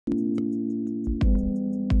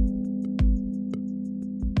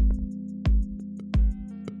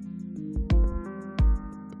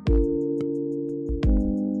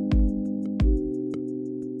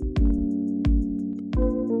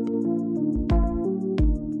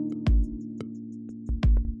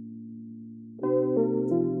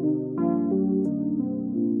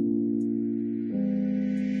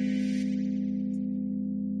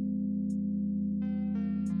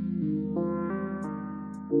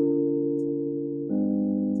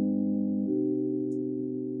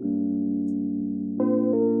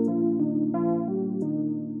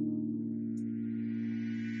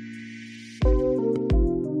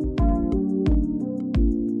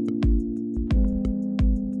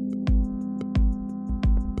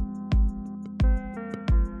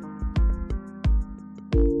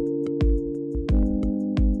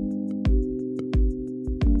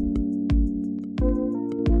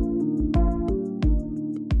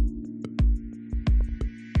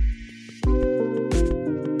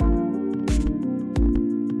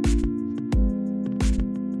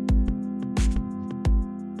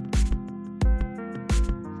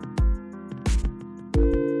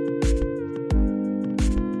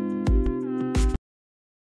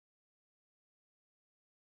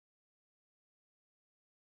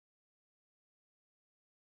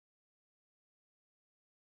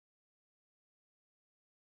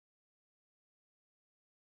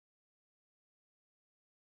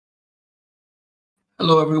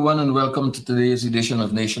Hello, everyone, and welcome to today's edition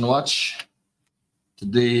of Nation Watch.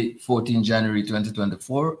 Today, 14 January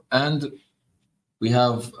 2024, and we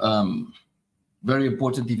have a very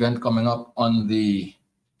important event coming up on the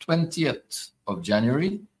 20th of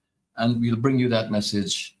January, and we'll bring you that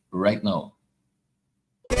message right now.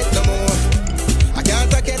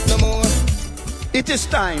 It is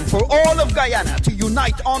time for all of Guyana to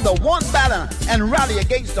unite under one banner and rally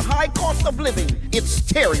against the high cost of living. It's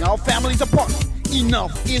tearing our families apart.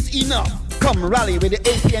 Enough is enough. Come rally with the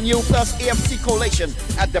APNU plus AFC coalition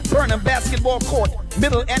at the Burnham Basketball Court,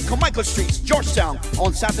 Middle and Carmichael Streets, Georgetown,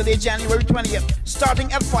 on Saturday, January 20th,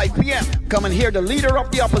 starting at 5 p.m. Come and hear the leader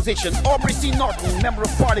of the opposition, Aubrey C. Norton, Member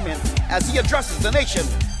of Parliament, as he addresses the nation.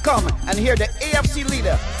 Come and hear the AFC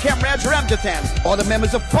leader, Camraj Ramjatan, all the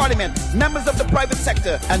members of Parliament, members of the private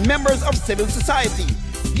sector, and members of civil society.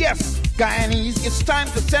 Yes, Guyanese, it's time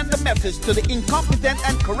to send a message to the incompetent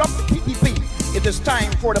and corrupt PPP. It is time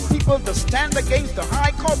for the people to stand against the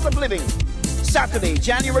high cost of living. Saturday,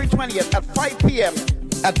 January 20th at 5 p.m.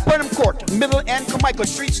 at Burnham Court, Middle and Carmichael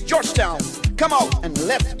Streets, Georgetown. Come out and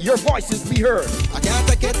let your voices be heard. I can't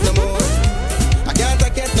take it no more. I can't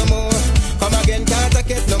take it no more. Come again, can't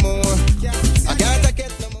take it no more. I can't take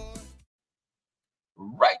it no more.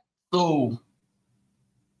 Right. So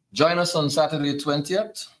join us on Saturday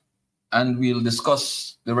 20th, and we'll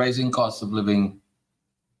discuss the rising cost of living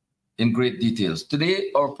in great details.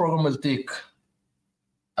 Today, our program will take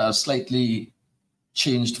a slightly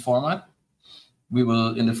changed format. We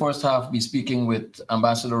will, in the first half, be speaking with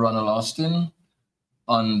Ambassador Ronald Austin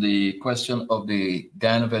on the question of the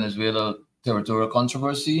Guyana-Venezuela territorial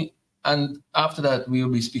controversy. And after that, we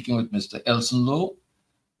will be speaking with Mr. Elson Lowe,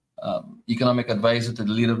 economic advisor to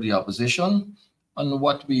the leader of the opposition, on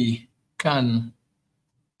what we can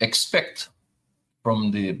expect from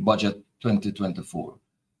the budget 2024.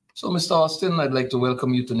 So, Mr. Austin, I'd like to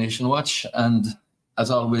welcome you to Nation Watch, and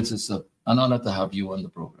as always, it's an honor to have you on the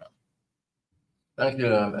program. Thank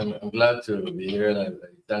you. I'm glad to be here, and I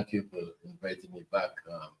thank you for inviting me back.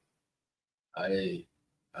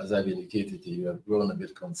 As I've indicated to you, I've grown a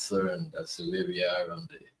bit concerned as to where we are on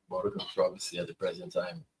the border controversy at the present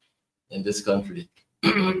time in this country.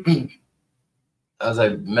 As I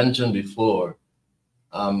mentioned before,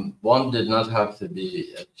 one did not have to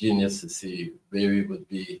be a genius to see where we would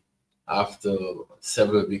be after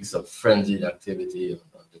several weeks of frenzied activity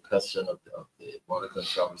on the question of the border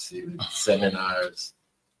controversy, with seminars,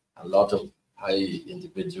 a lot of high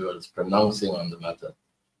individuals pronouncing on the matter.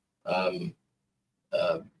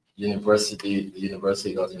 The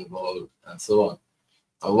university got involved, and so on.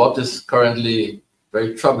 And what is currently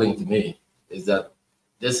very troubling to me is that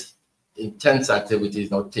this intense activity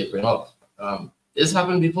is not tapering off. This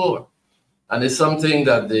happened before, and it's something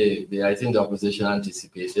that I think the opposition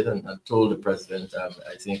anticipated and told the president,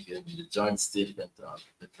 I think in the joint statement,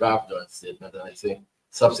 the draft joint statement, and I think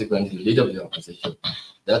subsequently the leader of the opposition,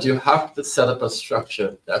 that you have to set up a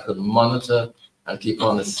structure that could monitor and keep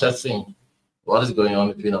on assessing what is going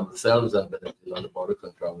on between ourselves and Venezuela on the border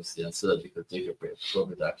controversy, and so that we could take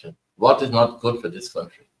appropriate action. What is not good for this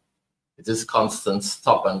country? It is constant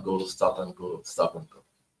stop and go, stop and go, stop and go.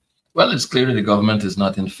 Well, it's clear the government is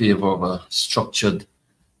not in favor of a structured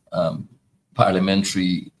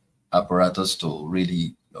parliamentary apparatus to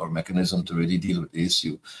really, or mechanism to really deal with the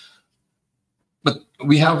issue. But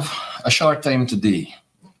we have a short time today,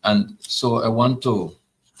 and so I want to,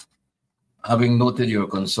 having noted your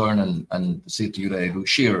concern and say to you that I do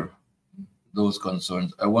share those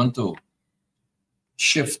concerns, I want to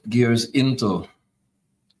shift gears into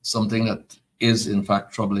something that is in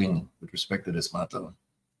fact troubling with respect to this matter.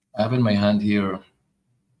 I have in my hand here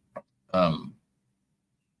a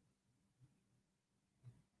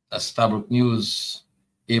Stabroek News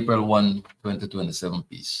April 1, 2027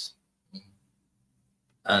 piece.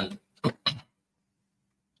 And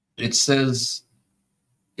it says,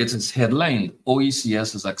 it is headlined,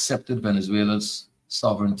 OECS has accepted Venezuela's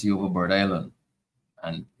sovereignty over Bird Island.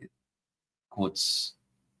 And it quotes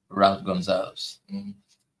Ralph Gonzalez. And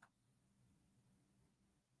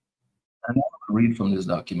I want to read from this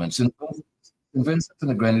document. Since Vincent and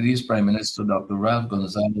the Grenadines Prime Minister Dr. Ralph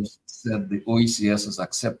Gonzalez said the OECS has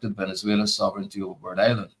accepted Venezuela's sovereignty over Bird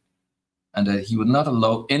Island, and that he would not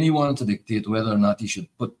allow anyone to dictate whether or not he should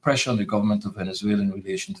put pressure on the government of Venezuela in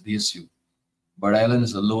relation to the issue. Bird Island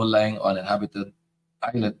is a low-lying, uninhabited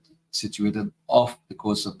islet situated off the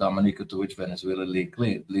coast of Dominica, to which Venezuela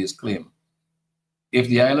lays claim. If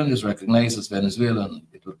the island is recognized as Venezuelan,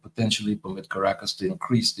 it would potentially permit Caracas to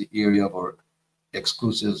increase the area of our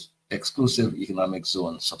exclusive economic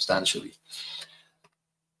zone substantially.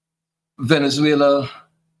 Venezuela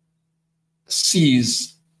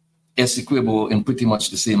sees Essequibo in pretty much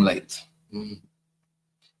the same light. Mm.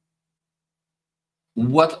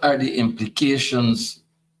 What are the implications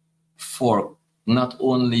for not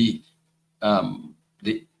only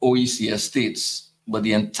the OECS states, but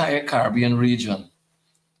the entire Caribbean region,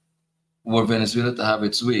 were Venezuela to have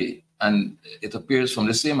its way? And it appears from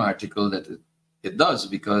the same article that it does,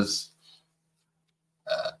 because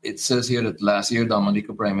it says here that last year,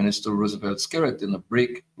 Dominica Prime Minister Roosevelt Skerritt, in a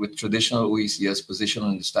break with traditional OECS position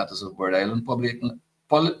on the status of Bird Island,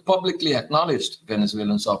 publicly acknowledged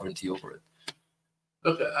Venezuelan sovereignty over it.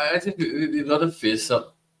 Look, I think we've got to face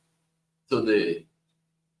up to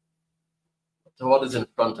what is in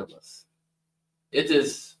front of us. It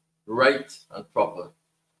is right and proper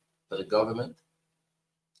for the government,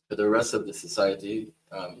 for the rest of the society,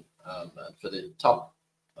 and for the top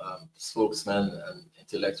spokesmen and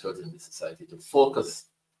intellectuals in the society to focus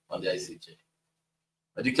on the ICJ.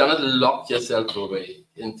 But you cannot lock yourself away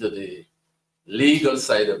into the legal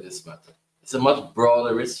side of this matter. It's a much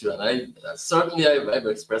broader issue, and I've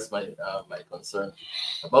expressed my concern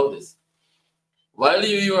about this. While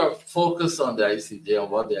you are focused on the ICJ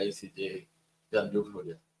and what the ICJ can do for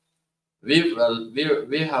you,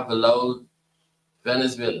 we have allowed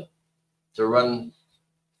Venezuela to run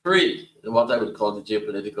free in what I would call the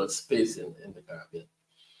geopolitical space in the Caribbean.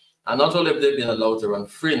 And not only have they been allowed to run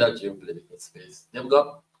free in that geopolitical space, they've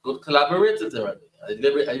got good collaborators around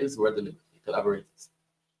it. I use the word deliberately, collaborators,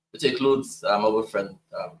 which includes our friend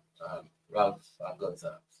Ralph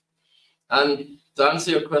Gonzalez. And to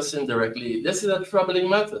answer your question directly, this is a troubling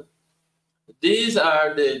matter. These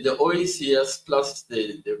are the OECS plus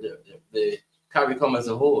the CARICOM as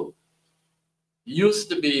a whole used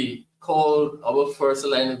to be called our first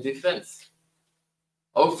line of defense,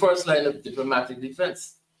 our first line of diplomatic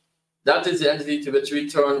defense. That is the entity to which we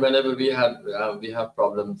turn whenever we have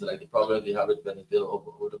problems, like the problem we have with Venezuela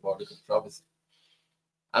over the border controversy.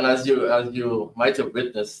 And as you might have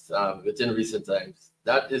witnessed within recent times,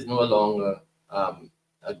 that is no longer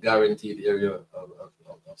a guaranteed area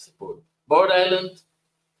of support. Bird Island,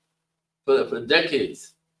 for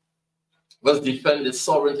decades, was defended,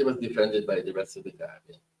 sovereignty was defended by the rest of the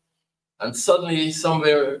Caribbean. And suddenly,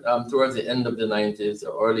 somewhere towards the end of the 90s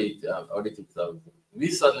or early 2000s, we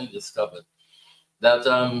suddenly discovered that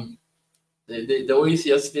the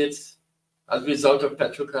OECS states, as a result of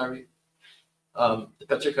Petrocari, the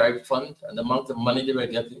Petrocari Fund and the amount of money they were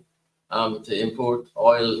getting to import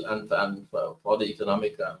oil and for the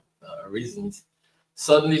economic reasons,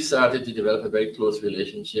 suddenly started to develop a very close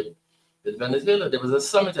relationship with Venezuela. There was a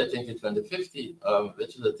summit, I think, in 2050,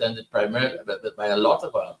 which was attended primarily by a lot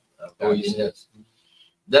of OECS.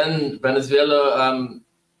 Then Venezuela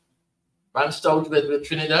branched out with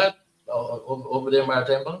Trinidad over their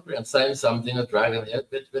maritime boundary and signed something, a dragon head,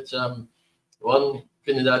 which one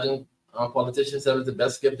Trinidadian politician said was the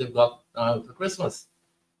best gift they've got for Christmas.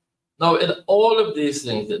 Now, in all of these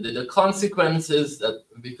things, the consequences that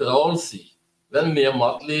we could all see, when Mayor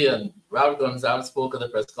Motley and Ralph Gonzalez spoke at the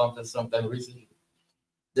press conference sometime recently,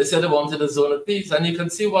 they said they wanted a zone of peace, and you can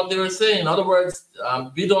see what they were saying. In other words,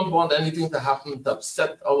 we don't want anything to happen to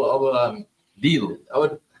upset our deal,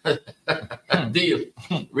 our deal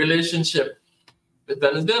relationship with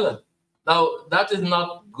Venezuela. Now, that is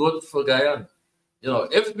not good for Guyana.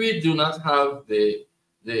 If we do not have the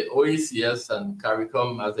OECS and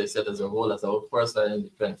CARICOM, as I said, as a whole, as our first line of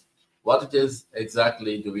defense, what it is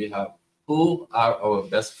exactly do we have? Who are our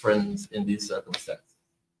best friends in these circumstances?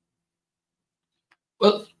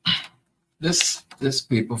 Well, this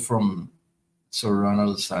paper from Sir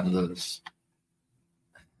Ronald Sanders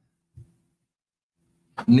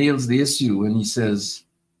nails the issue when he says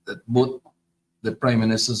that both the prime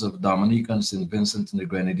ministers of Dominica and St. Vincent and the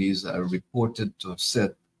Grenadines are reported to have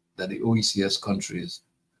said that the OECS countries,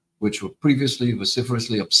 which were previously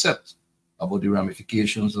vociferously upset about the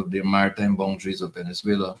ramifications of the maritime boundaries of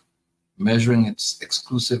Venezuela, measuring its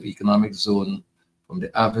exclusive economic zone from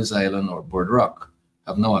the Aves Island or Bird Rock,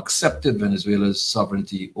 have now accepted Venezuela's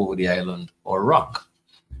sovereignty over the island or rock.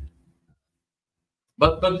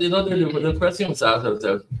 But the question was asked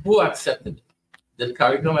ourselves, who accepted it? Did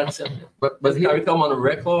CARICOM accept it? But CARICOM on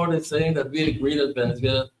record is saying that we agree that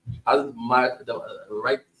Venezuela has the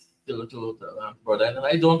right to Bird Island.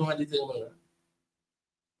 I don't know anything about that.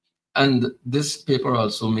 And this paper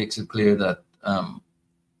also makes it clear that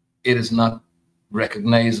it is not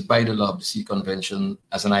recognized by the Law of the Sea Convention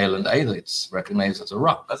as an island either. It's recognized as a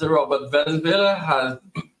rock. As a rock, but Venezuela has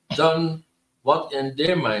done what in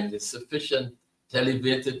their mind is sufficient to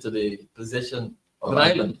elevate it to the position of an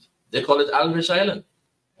island. They call it Alvish Island.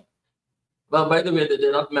 Well, by the way,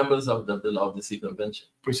 they're not members of the Law of the Sea Convention.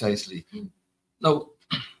 Precisely. Now,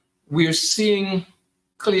 we're seeing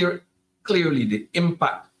clearly the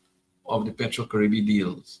impact of the Petro-Caribbean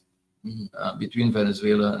deals between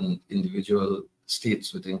Venezuela and individual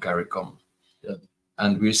states within CARICOM. Yeah.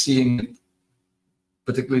 And we're seeing it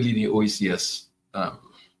particularly the OECS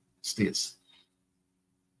states.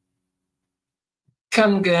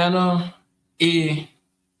 Can Guyana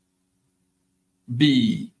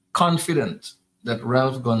be confident that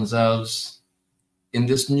Ralph Gonsalves, in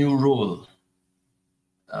this new role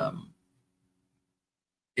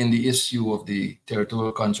in the issue of the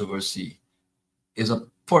territorial controversy, is a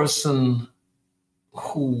person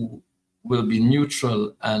who will be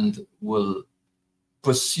neutral and will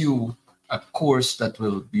pursue a course that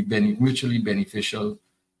will be mutually beneficial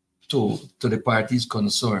to the parties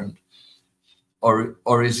concerned?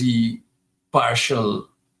 Or is he partial?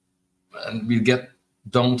 And we'll get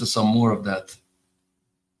down to some more of that.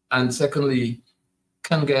 And secondly,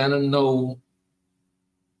 can Guyana now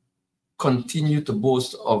continue to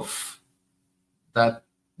boast of that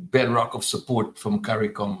bedrock of support from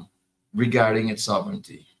CARICOM regarding its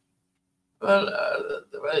sovereignty? Well,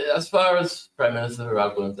 as far as Prime Minister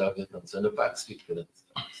Ralph Gonsalves is concerned, the facts speak for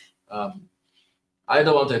themselves. I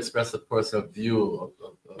don't want to express a personal view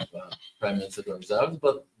of Prime Minister Gonsalves,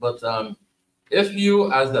 but if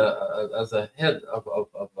you, as a head of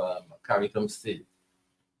a CARICOM state,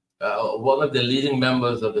 one of the leading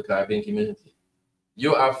members of the Caribbean community,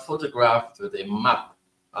 you are photographed with a map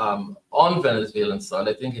on Venezuelan soil.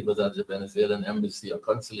 I think it was at the Venezuelan embassy or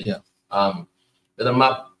consulate, with a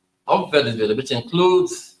map of Venezuela, which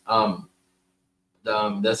includes the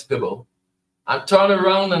Essequibo, and turn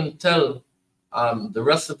around and tell the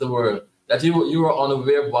rest of the world that you were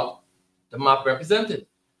unaware of what the map represented.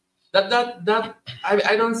 I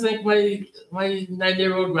don't think my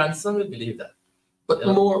 9-year-old grandson would believe that. But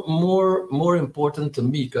more important to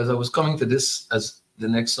me, because I was coming to this as the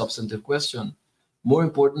next substantive question, more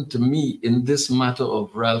important to me in this matter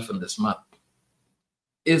of Ralph and this map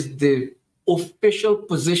is the official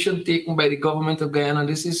position taken by the government of Guyana on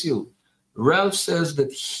this issue. Ralph says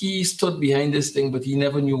that he stood behind this thing, but he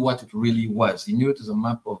never knew what it really was. He knew it was a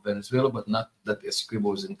map of Venezuela, but not that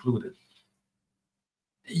Essequibo was included.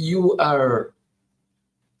 You are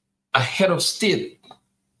a head of state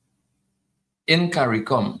in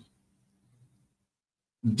CARICOM.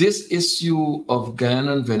 This issue of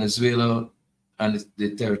Guyana and Venezuela and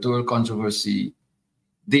the territorial controversy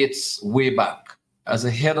dates way back. As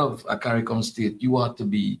a head of a CARICOM state, you ought to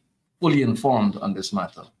be fully informed on this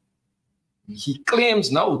matter. He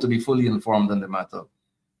claims now to be fully informed on the matter.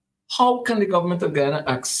 How can the government of Guyana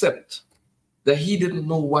accept that he didn't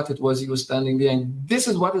know what it was he was standing behind? This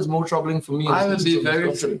is what is more troubling for me. I would be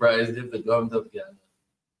very surprised if the government of Guyana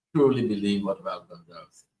truly believed what Ralph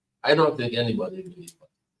Gonsalves said. I don't think anybody believes it.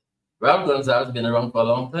 Ralph Gonsalves has been around for a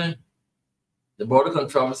long time. The border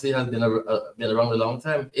controversy has been around a long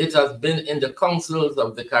time. It has been in the councils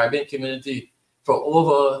of the Caribbean community for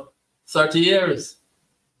over 30 years.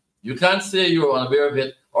 You can't say you're unaware of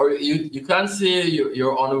it, or you can't say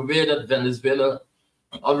you're unaware that Venezuela,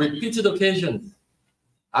 on repeated occasions,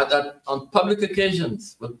 on public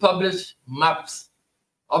occasions, would publish maps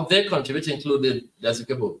of their country, which included the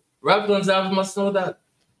Essequibo. Ralph Gonsalves must know that,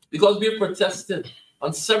 because we protested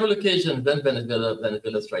on several occasions when Venezuela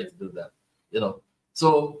tried to do that.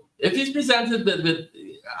 So if he's presented with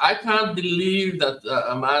I can't believe that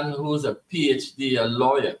a man who's a PhD, a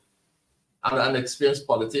lawyer, and an experienced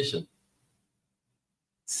politician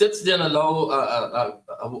sits there and allow,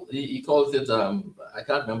 he calls it, I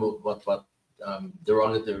can't remember what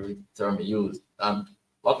derogatory term he used,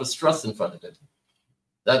 what was thrust in front of it,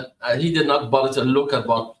 that he did not bother to look at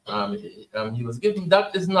what he was given.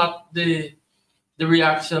 That is not the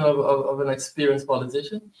reaction of an experienced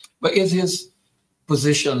politician. But is his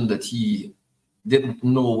position that he didn't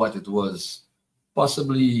know what it was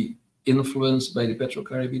possibly influenced by the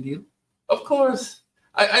Petro-Caribbean deal? Of course.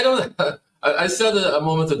 I don't. I said a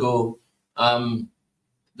moment ago,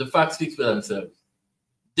 the facts speak for themselves.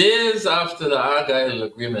 Days after the Argyle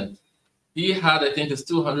agreement, he had, I think, it's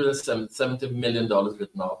 $270 million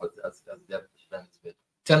written off as debt.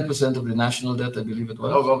 10% of the national debt, I believe it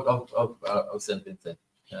was. Of St. Vincent.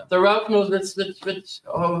 Yeah. So Ralph knows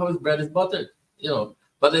how his bread is buttered,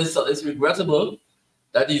 But it's regrettable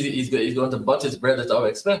that he's going to butter his bread at our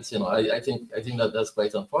expense. I think that's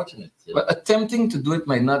quite unfortunate. But attempting to do it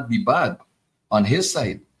might not be bad on his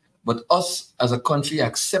side, but us as a country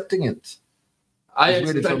accepting it. I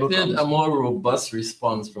expected a more robust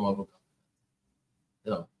response from our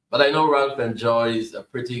government. But I know Ralph enjoys a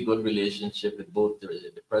pretty good relationship with both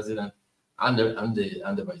the president and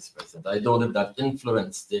the vice president. I don't know if that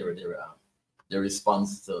influenced their the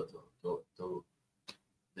response to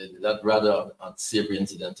that rather unsavory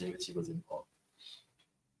incident in which he was involved.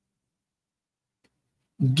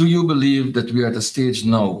 Do you believe that we are at a stage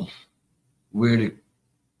now where the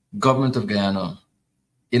government of Guyana,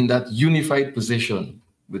 in that unified position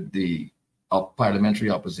with the parliamentary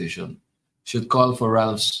opposition, should call for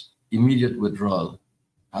Ralph's immediate withdrawal,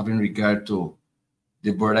 having regard to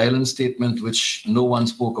the Bird Island statement, which no one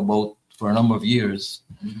spoke about for a number of years,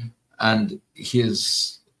 and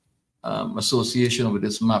his association with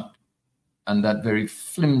this map, and that very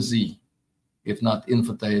flimsy, if not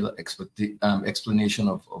infantile, explanation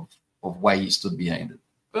of why he stood behind it?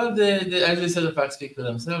 Well, as I said, the facts speak for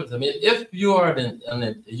themselves. I mean, if you are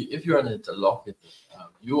an interlocutor,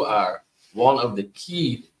 you are one of the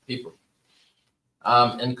key people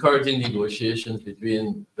encouraging negotiations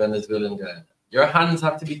between Venezuela and Guyana. Your hands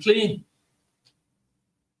have to be clean.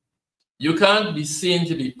 You can't be seen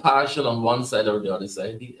to be partial on one side or the other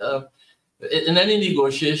side. In any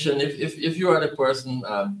negotiation, if you are the person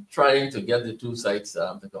trying to get the two sides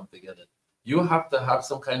to come together, you have to have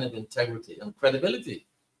some kind of integrity and credibility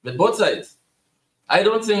with both sides. I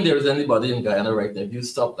don't think there is anybody in Guyana right now. If you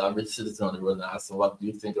stop the average citizen on the road and ask them, what do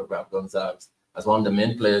you think of Ralph Gonzalez as one of the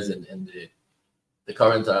main players in the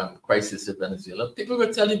current crisis in Venezuela, people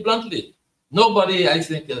will tell you bluntly. Nobody, I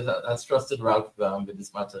think, has trusted Ralph with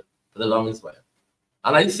this matter for the longest while.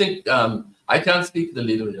 And I think, I can't speak for the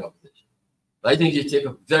leader of the opposition, but I think you take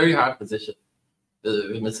a very hard position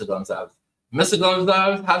with Mr. Gonzalez. Mr.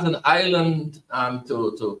 Gonzalez has an island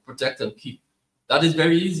to protect and keep. That is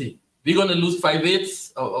very easy. We're going to lose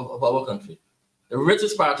 5/8 of our country, the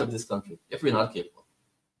richest part of this country, if we're not careful.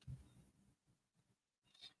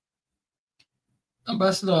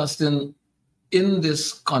 Ambassador Austin, in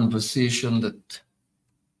this conversation that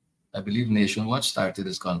I believe Nation Watch started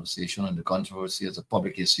this conversation on the controversy as a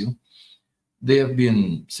public issue, there have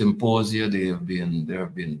been symposia, there have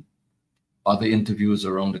been other interviews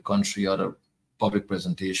around the country, other public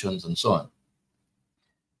presentations, and so on.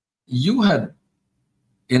 You had,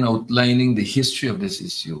 in outlining the history of this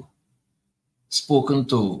issue, spoken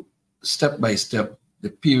to step by step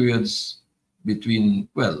the periods between,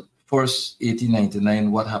 well, first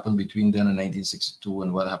 1899, what happened between then and 1962,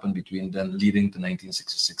 and what happened between then leading to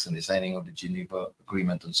 1966 and the signing of the Geneva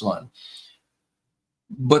Agreement and so on.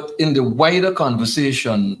 But in the wider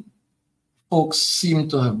conversation, folks seem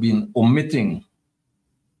to have been omitting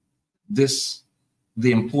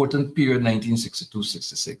the important period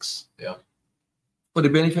 1962-66. Yeah. For the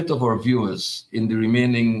benefit of our viewers, in the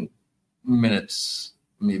remaining minutes,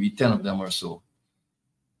 maybe 10 of them or so,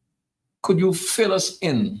 could you fill us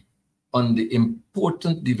in on the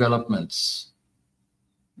important developments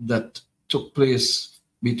that took place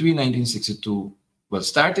between 1962, well,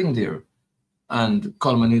 starting there, and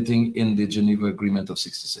culminating in the Geneva Agreement of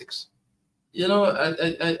 66? You know,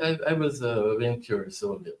 I was very curious,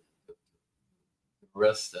 so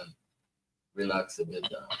rest and relax a bit,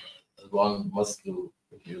 as one must do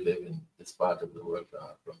if you live in this part of the world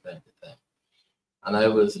from time to time. And I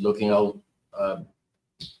was looking out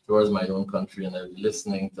towards my own country, and I was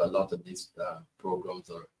listening to a lot of these programs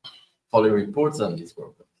or following reports on these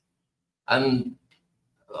programs. And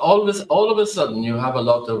all of a sudden, you have a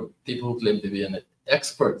lot of people who claim to be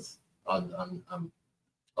experts on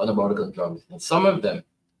the border controversy. And some of them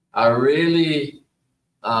are really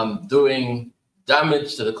doing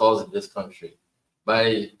damage to the cause of this country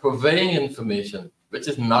by purveying information which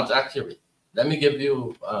is not accurate. Let me give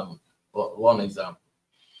you one example.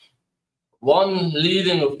 One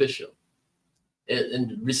leading official,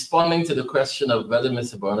 in responding to the question of whether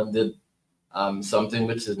Mr. Burnham did something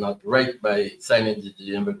which is not right by signing the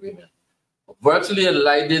Geneva Agreement, virtually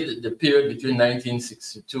elided the period between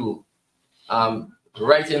 1962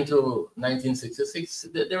 right into 1966.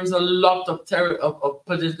 There was a lot of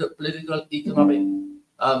political, economic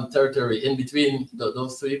territory in between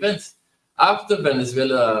those two events. After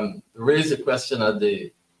Venezuela raised the question at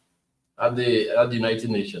the United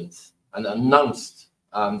Nations and announced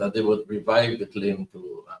that they would revive the claim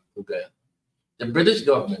to Guyana, the British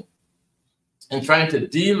government, in trying to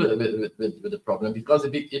deal with the problem, because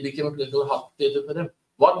it became a political hot potato for them.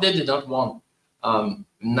 What they did not want in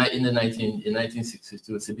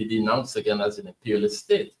 1962 to be denounced again as an imperialist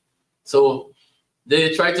state. So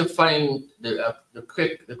they tried to find the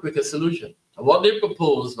quicker solution. And what they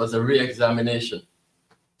proposed was a re-examination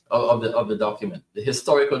of the document, the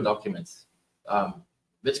historical documents,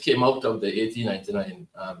 which came out of the 1899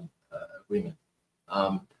 agreement.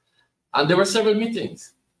 And there were several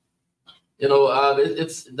meetings. You know,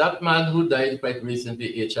 it's that man who died quite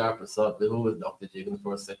recently, H.R. Prasad, who was Dr. Jagan's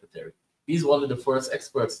first secretary. he's one of the first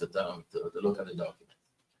experts to look at the document.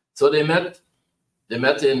 So they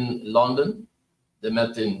met in London, they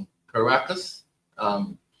met in Caracas,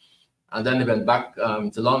 and then they went back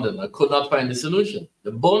to London. I could not find the solution.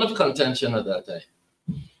 The bone of contention at that time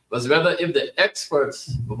was whether if the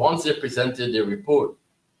experts, once they presented their report,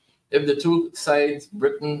 if the two sides,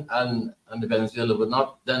 Britain and Venezuela, would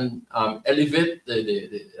not then elevate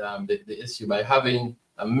the issue by having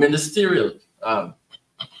a ministerial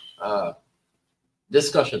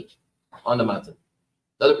discussion on the matter.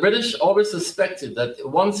 Now, the British always suspected that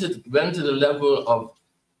once it went to the level of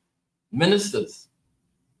ministers,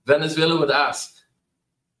 Venezuela would ask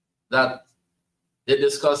that they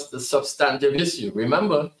discuss the substantive issue.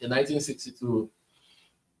 Remember, in 1962,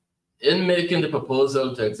 in making the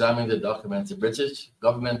proposal to examine the documents, the British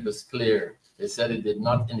government was clear. They said it did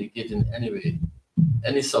not indicate in any way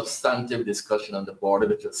any substantive discussion on the border,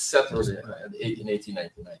 which was settled in 1899.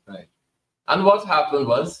 Right. And what happened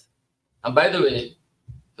was, and by the way,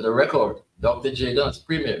 for the record, Dr. J. Gunn's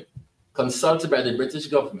premier, consulted by the British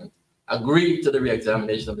government, agreed to the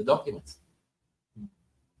re-examination of the documents.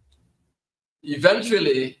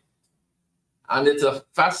 Eventually, and it's a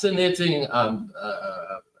fascinating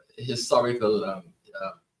historical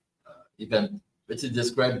event, which is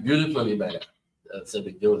described beautifully by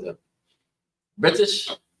Cedric Joseph. British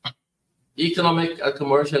economic and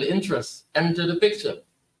commercial interests entered the picture,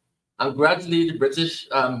 and gradually the British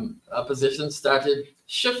position started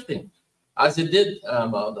shifting, as it did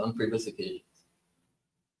on previous occasions.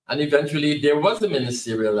 And eventually there was a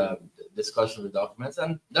ministerial discussion of the documents,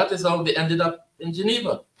 and that is how they ended up in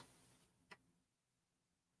Geneva.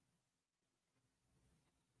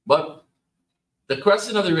 But the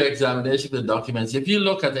question of the re-examination of the documents, if you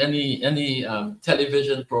look at any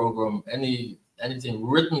television program, anything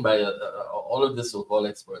written by all of the so-called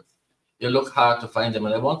experts, you look hard to find them.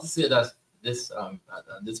 And I want to say that this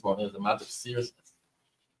morning is a matter of seriousness.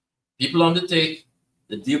 People undertake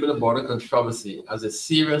the deal with the border controversy as a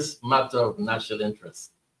serious matter of national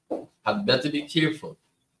interest. Had better be careful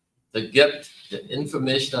to get the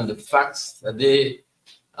information and the facts that they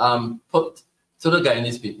put to the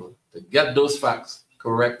Guyanese people, to get those facts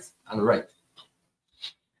correct and right.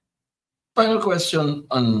 Final question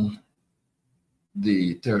on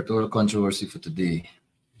the territorial controversy for today,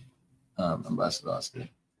 Ambassador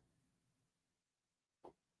Astley.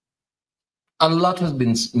 A lot has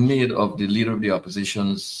been made of the leader of the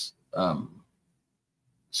opposition's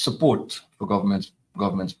support for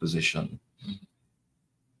government's position.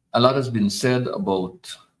 A lot has been said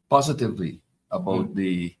positively about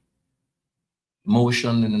the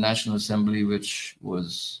motion in the National Assembly, which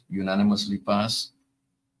was unanimously passed,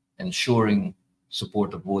 ensuring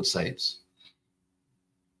support of both sides.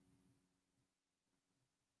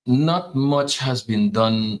 Not much has been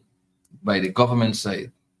done by the government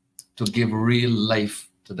side to give real life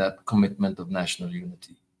to that commitment of national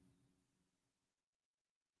unity.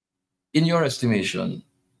 In your estimation,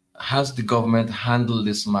 has the government handled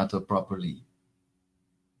this matter properly?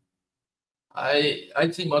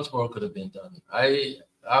 I think much more could have been done.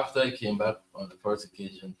 After I came back on the first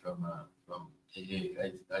occasion from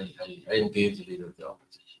I engaged the leader of the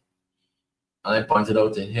opposition, and I pointed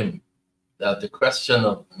out to him that the question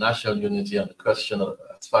of national unity and the question of,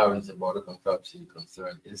 as far as the border controversy is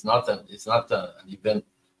concerned, is not an event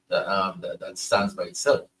that stands by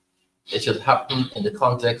itself. It should happen in the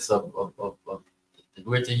context of the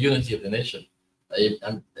greater unity of the nation.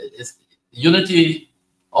 And it's unity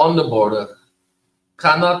on the border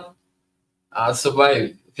cannot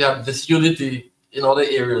survive if you have disunity in other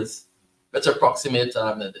areas which approximate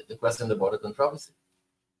the question of the border controversy.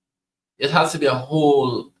 It has to be a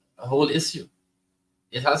whole issue.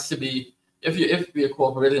 It has to be, if we are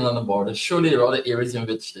cooperating on the border, surely there are other areas in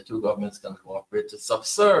which the two governments can cooperate to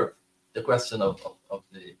subserve the question of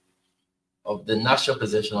the national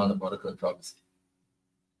position on the border controversy.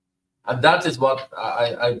 And that is what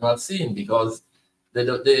I've not seen, because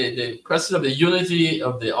the question of the unity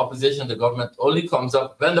of the opposition, the government, only comes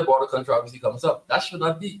up when the border controversy comes up. That should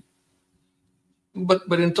not be.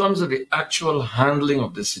 But in terms of the actual handling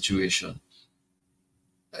of this situation,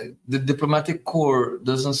 the diplomatic corps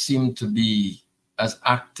doesn't seem to be as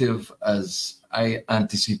active as I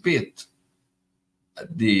anticipate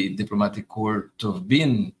the diplomatic corps to have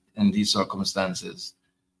been in these circumstances.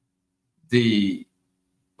 The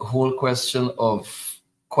whole question of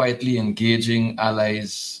quietly engaging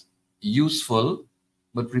allies, useful,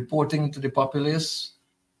 but reporting to the populace,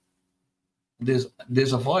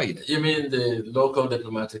 there's a void. You mean the local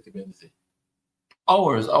diplomatic community?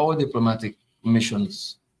 Our diplomatic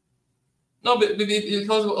missions. No, but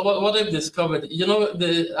because what I've discovered, you know,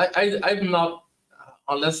 I'm not,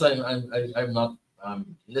 unless I'm not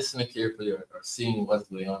listening carefully or seeing what's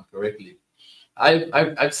going on correctly.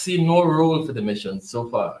 I've seen no role for the mission so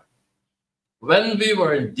far. When we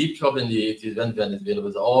were in deep trouble in the 80s, when Venezuela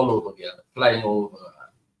was all over again, flying over,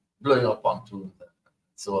 blowing up pontoons, and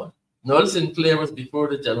so on. Nelson Clare was before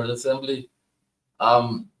the General Assembly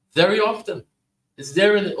very often. It's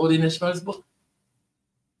there in the Odi National's book.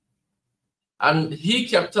 And he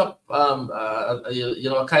kept up, you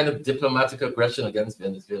know, a kind of diplomatic aggression against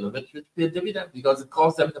Venezuela, which paid dividends because it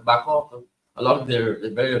caused them to back off a lot of their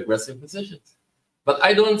very aggressive positions. But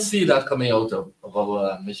I don't see that coming out of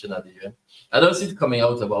our mission at the UN. I don't see it coming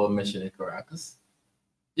out of our mission in Caracas.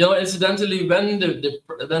 You know, incidentally,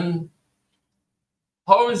 then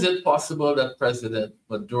how is it possible that President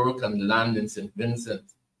Maduro can land in St. Vincent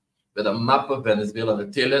with a map of Venezuela on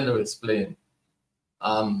the tail end of his plane,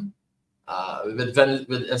 with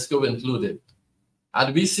Esco included?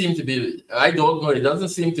 And we seem to be, I don't know, it doesn't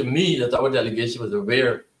seem to me that our delegation was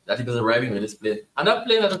aware that he was arriving with his plane. And that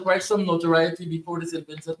plane had acquired some notoriety before the St.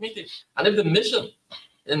 Vincent meeting. And if the mission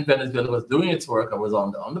in Venezuela was doing its work and was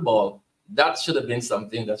on the ball, that should have been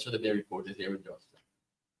something that should have been reported here in Georgetown.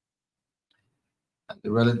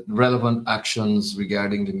 The relevant actions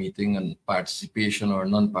regarding the meeting and participation or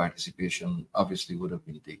non-participation obviously would have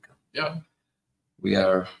been taken. Yeah. We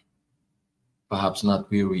are perhaps not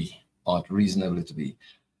where we ought reasonably to be.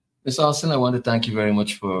 Ms. Austin, I want to thank you very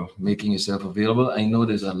much for making yourself available. I know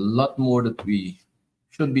there's a lot more that we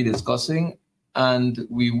should be discussing, and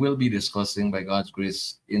we will be discussing, by God's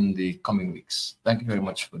grace, in the coming weeks. Thank you very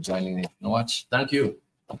much for joining me. Watch. Thank you.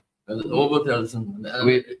 Over to Elson.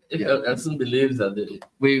 If Elson believes that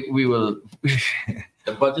we will.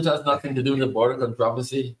 The budget has nothing to do with the border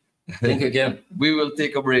controversy, think again. We will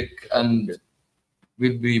take a break, and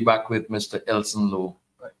we'll be back with Mr. Elson Lowe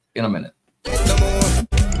in a minute.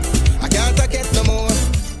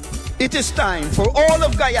 It is time for all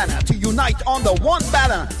of Guyana to unite on the one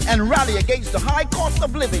banner and rally against the high cost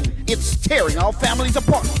of living. It's tearing our families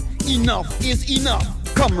apart. Enough is enough.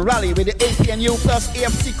 Come rally with the APNU plus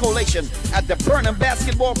AFC coalition at the Burnham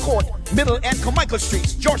Basketball Court, Middle and Carmichael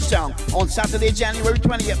Streets, Georgetown, on Saturday, January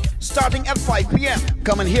 20th, starting at 5 p.m.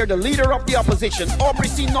 Come and hear the leader of the opposition, Aubrey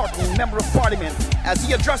C. Norton, Member of Parliament, as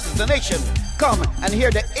he addresses the nation. Come and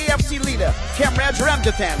hear the AFC leader, Kamraj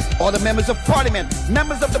Ramjatan, all the members of Parliament,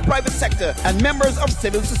 members of the private sector, and members of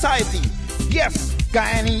civil society. Yes,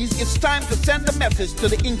 Guyanese, it's time to send a message to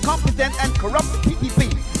the incompetent and corrupt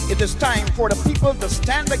PPP. It is time for the people to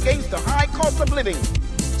stand against the high cost of living.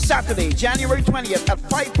 Saturday, January 20th at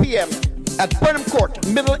 5 p.m. at Burnham Court,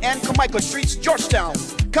 Middle and Carmichael Streets, Georgetown.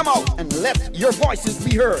 Come out and let your voices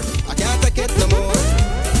be heard. I can't take it no more.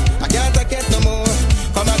 I can't take it no more.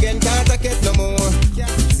 Come again, can't take it no more.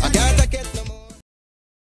 I can't take it no more.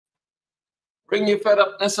 Bring your fed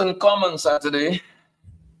upness and common Saturday.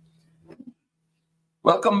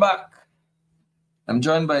 Welcome back. I'm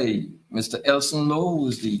joined by Mr. Elson Lowe, who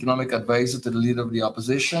is the economic advisor to the leader of the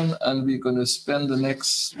opposition, and we're going to spend the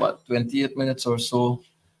next, 28 minutes or so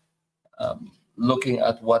looking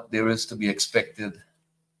at what there is to be expected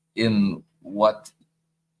in what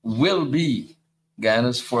will be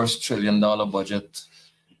Guyana's first $1 trillion budget.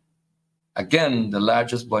 Again, the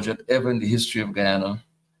largest budget ever in the history of Guyana.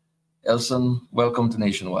 Elson, welcome to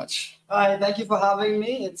Nation Watch. Hi, thank you for having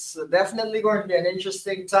me. It's definitely going to be an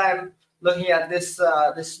interesting time looking at this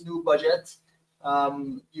this new budget.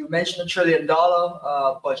 You mentioned $1 trillion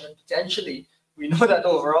budget potentially. We know that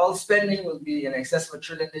overall spending will be in excess of $1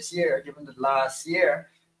 trillion this year, given that last year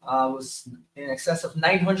was in excess of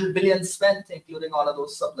 900 billion spent, including all of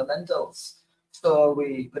those supplementals. So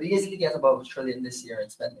we could easily get about $1 trillion this year in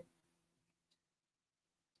spending.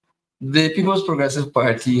 The People's Progressive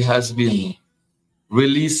Party has been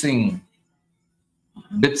releasing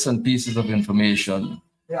bits and pieces of information.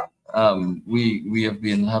 Yeah. We have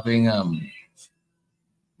been having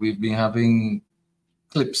we've been having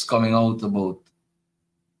clips coming out about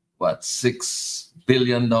 $6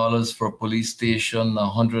 billion for a police station,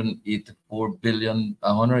 184 million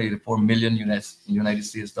United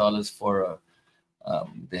States dollars for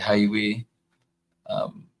the highway.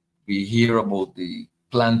 We hear about the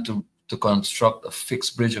plan to construct a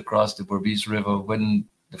fixed bridge across the Berbice River when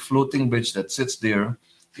the floating bridge that sits there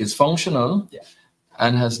is functional. Yeah.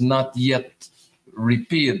 And has not yet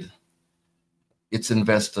repaid its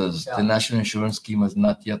investors. Yeah. The National Insurance Scheme has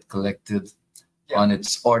not yet collected on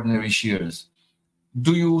its ordinary shares.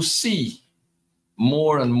 Do you see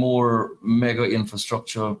more and more mega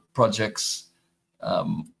infrastructure projects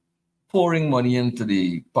pouring money into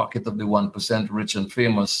the pocket of the 1% rich and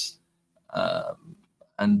famous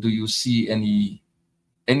And do you see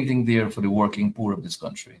anything there for the working poor of this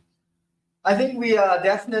country? I think we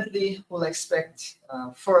definitely will expect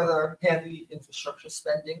further heavy infrastructure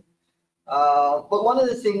spending. But one of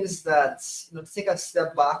the things that, to take a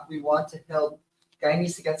step back, we want to help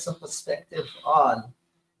Guyanese to get some perspective on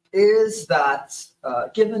is that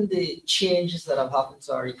given the changes that have happened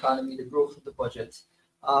to our economy, the growth of the budget,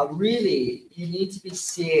 really you need to be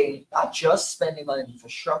seeing not just spending on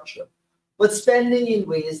infrastructure, but spending in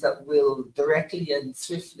ways that will directly and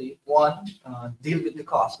swiftly, one, deal with the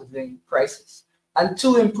cost of living crisis, and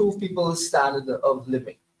two, improve people's standard of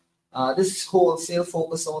living. This wholesale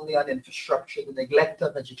focus only on infrastructure, the neglect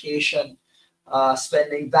of education,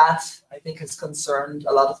 spending, that I think has concerned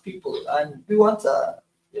a lot of people, and we want to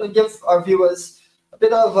give our viewers a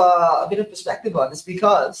bit of perspective on this,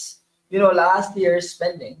 because last year's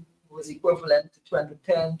spending was equivalent to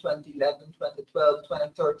 2010, 2011, 2012,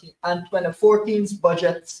 2013, and 2014's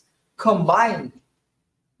budgets combined.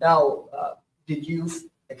 Now, did you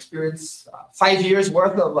experience 5 years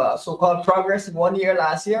worth of so-called progress in 1 year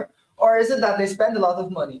last year? Or is it that they spend a lot of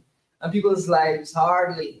money and people's lives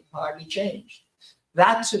hardly changed?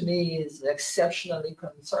 That to me is exceptionally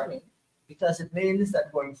concerning, because it means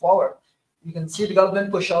that going forward, you can see the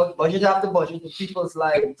government push out budget after budget with people's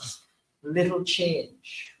lives, little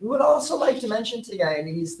change. We would also like to mention to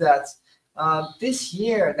Guyanese that this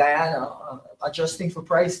year, Guyana, adjusting for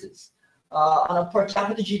prices, on a per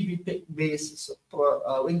capita GDP basis,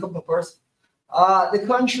 per income per person, the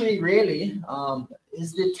country really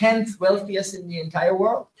is the 10th wealthiest in the entire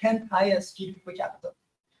world, 10th highest GDP per capita.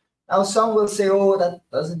 Now, some will say, oh, that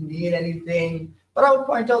doesn't mean anything. But I would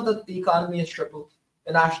point out that the economy has tripled.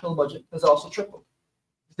 The national budget has also tripled.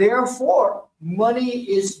 Therefore, money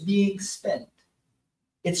is being spent.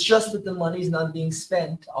 It's just that the money is not being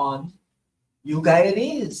spent on you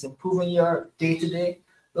Guyanese, improving your day-to-day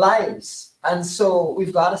lives. And so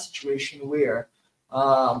we've got a situation where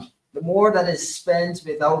the more that is spent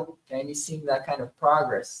without seeing that kind of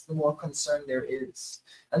progress, the more concern there is.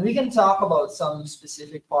 And we can talk about some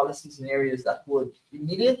specific policies and areas that would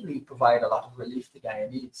immediately provide a lot of relief to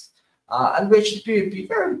Guyanese, and which the PPP,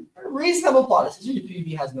 very reasonable policies, which the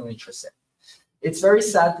PPP has no interest in. It's very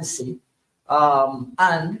sad to see,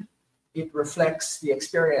 and it reflects the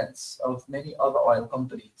experience of many other oil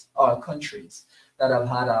companies or countries that have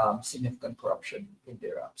had significant corruption in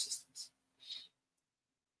their systems.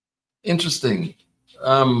 Interesting.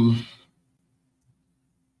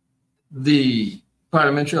 The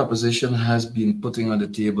parliamentary opposition has been putting on the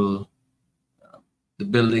table the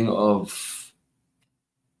building of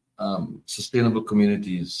sustainable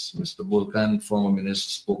communities. Mr. Bolkan, former minister,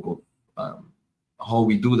 spoke of how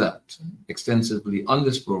we do that extensively on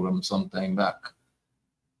this program some time back.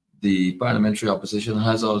 The parliamentary opposition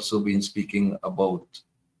has also been speaking about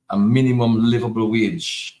a minimum livable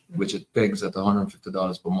wage, which it pegs at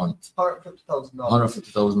 $150 per month. $150,000.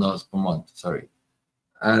 $150,000 per month, sorry.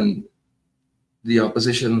 And the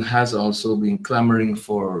opposition has also been clamoring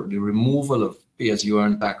for the removal of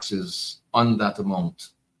pay-as-you-earn taxes on that amount,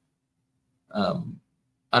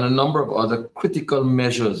 and a number of other critical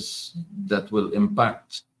measures that will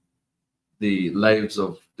impact the lives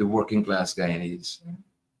of the working class Guyanese.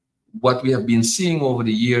 What we have been seeing over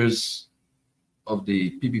the years of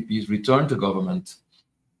the PPP's return to government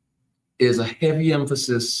is a heavy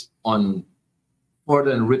emphasis on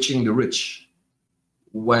further enriching the rich,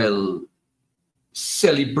 while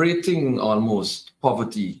celebrating almost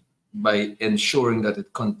poverty by ensuring that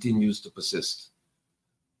it continues to persist.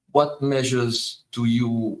 What measures do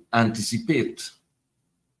you anticipate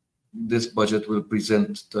this budget will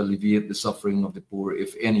present to alleviate the suffering of the poor,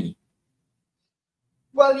 if any?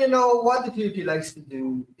 Well, what the PPP likes to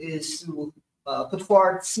do is to put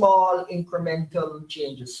forward small incremental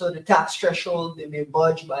changes. So the tax threshold, they may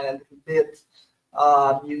budge by a little bit.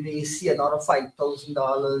 You may see another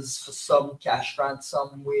 $5,000 for some cash grant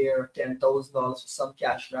somewhere, $10,000 for some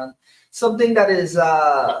cash grant. Something that is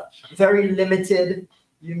very limited.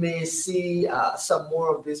 You may see some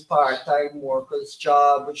more of this part-time workers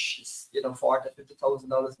job, which is $40,000 to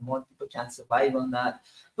 $50,000 a month. People can't survive on that.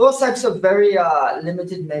 Those types of very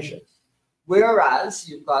limited measures. Whereas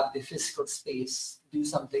you've got the fiscal space to do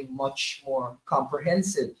something much more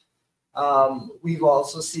comprehensive. We've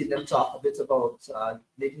also seen them talk a bit about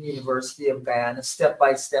making the University of Guyana step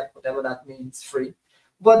by step, whatever that means, free.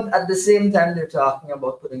 But at the same time, they're talking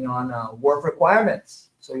about putting on work requirements.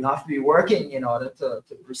 So you have to be working in order to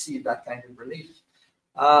receive that kind of relief.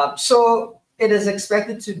 So it is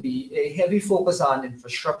expected to be a heavy focus on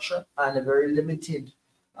infrastructure and a very limited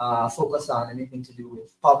focus on anything to do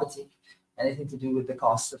with poverty, anything to do with the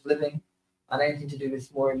cost of living. and anything to do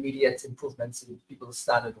with more immediate improvements in people's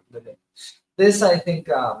standard of living. This, I think,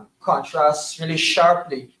 contrasts really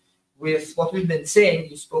sharply with what we've been saying.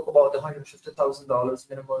 You spoke about the $150,000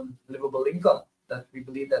 minimum livable income that we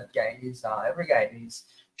believe that Guyanese, every Guyanese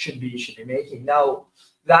should be making. Now,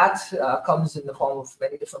 that comes in the form of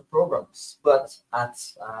many different programs, but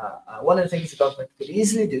one of the things the government could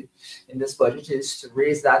easily do in this budget is to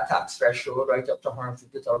raise that tax threshold right up to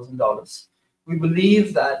 $150,000. We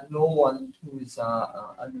believe that no one who's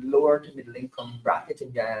a lower to middle income bracket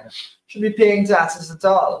in Guyana should be paying taxes at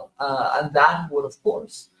all. And that would, of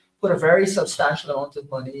course, put a very substantial amount of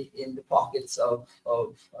money in the pockets of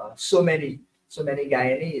so many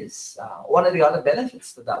Guyanese. One of the other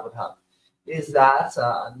benefits that would have is that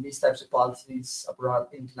these types of policies abroad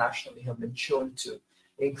internationally have been shown to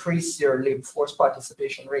increase your labor force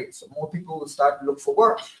participation rate. So more people will start to look for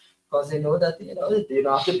work, because they know that they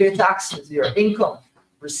don't have to pay taxes. Your income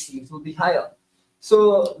received will be higher.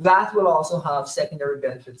 So that will also have secondary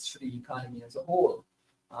benefits for the economy as a whole.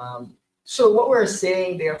 So what we're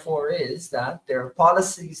saying, therefore, is that there are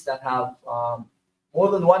policies that have more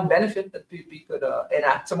than one benefit that we could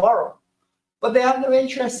enact tomorrow. But they have no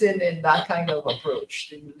interest in that kind of approach.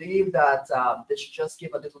 They believe that they should just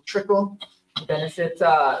give a little trickle to benefit,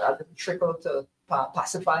 a little trickle to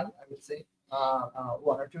pacify, I would say,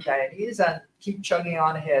 one or two Guyanese, and keep chugging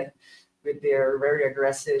on ahead with their very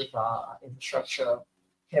aggressive infrastructure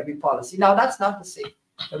heavy policy. Now, that's not to say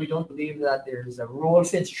that we don't believe that there's a role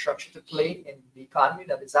for infrastructure to play in the economy.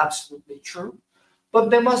 That is absolutely true.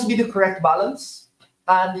 But there must be the correct balance,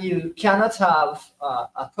 and you cannot have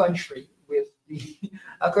a country with the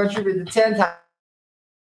 10th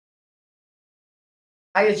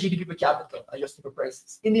highest GDP per capita, adjusted for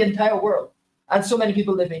prices in the entire world, and so many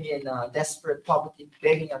people living in desperate poverty,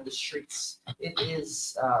 begging on the streets. It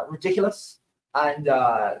is ridiculous. And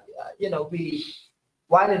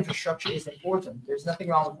while infrastructure is important, there's nothing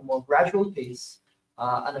wrong with a more gradual pace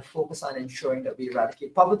and a focus on ensuring that we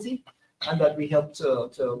eradicate poverty and that we help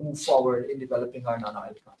to move forward in developing our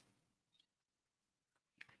non-oil economy.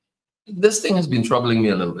 This thing has been troubling me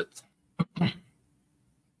a little bit.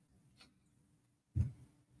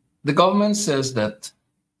 The government says that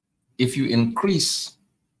if you increase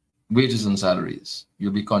wages and salaries,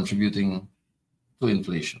 you'll be contributing to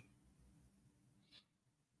inflation.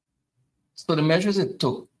 So the measures it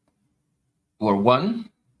took were, one,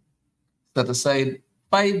 set aside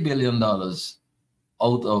 $5 billion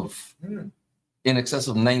out of in excess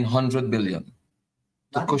of $900 billion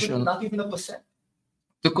to cushion, not even a percent,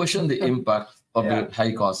 to cushion the impact of the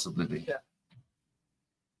high cost of living. Yeah.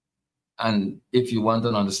 And if you want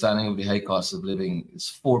an understanding of the high cost of living, it's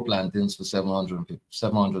 4 plantains for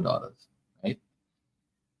 $700, right?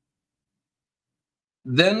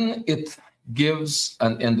 Then it gives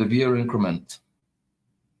an end of year increment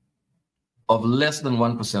of less than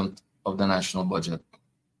 1% of the national budget.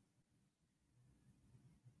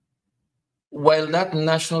 While that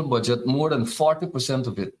national budget, more than 40%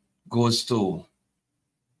 of it goes to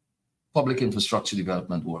public infrastructure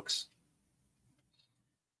development works.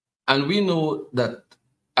 And we know that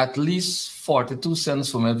at least 42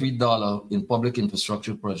 cents from every dollar in public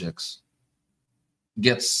infrastructure projects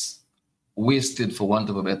gets wasted, for want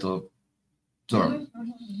of a better term.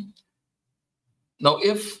 Now,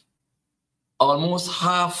 if almost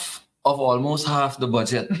half the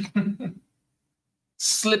budget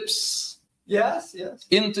slips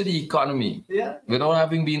into the economy without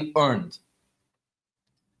having been earned,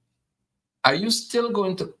 are you still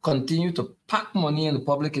going to continue to pack money in the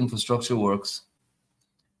public infrastructure works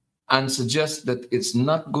and suggest that it's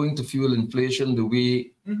not going to fuel inflation the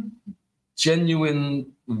way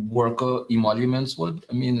genuine worker emoluments would?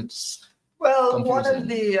 I mean, it's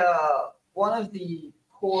confusing. One of the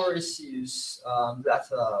core issues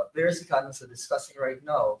that various economists are discussing right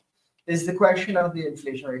now is the question of the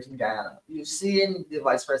inflation rate in Guyana. You've seen the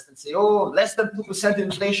vice president say, "Oh, less than 2%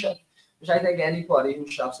 inflation," which I think anybody who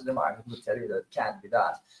shops in the market would tell you that it can't be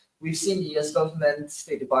that. We've seen the US government,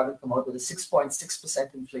 State Department come out with a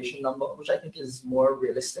 6.6% inflation number, which I think is more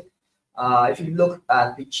realistic. If you look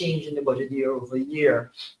at the change in the budget year over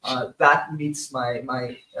year, that meets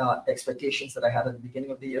my expectations that I had at the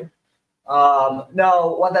beginning of the year.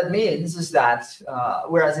 Now, what that means is that,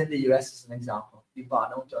 whereas in the US, as an example, we've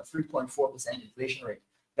gone out to a 3.4% inflation rate.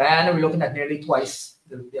 Guyana, we're looking at nearly twice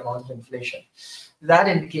the amount of inflation. That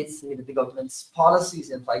indicates to me that the government's policies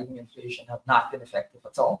in fighting inflation have not been effective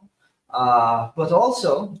at all. But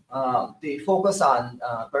also, the focus on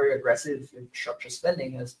very aggressive infrastructure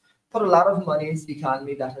spending has put a lot of money into the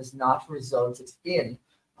economy that has not resulted in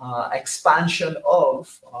expansion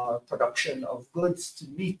of production of goods to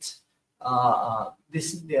meet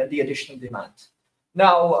the additional demand.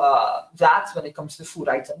 Now, that's when it comes to food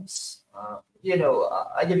items.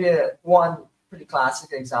 I give you one pretty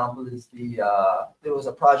classic example is there was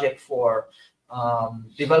a project for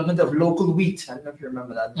development of local wheat. I don't know if you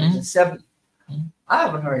remember that, Region 7. I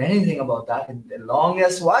haven't heard anything about that in the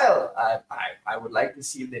longest while. I would like to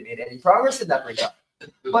see if they made any progress in that regard.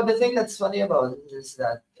 But the thing that's funny about it is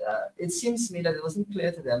that it seems to me that it wasn't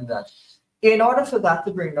clear to them that in order for that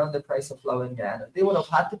to bring down the price of flour in Ghana, they would have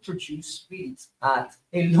had to produce wheat at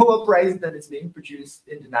a lower price than it's being produced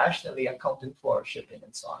internationally, accounting for shipping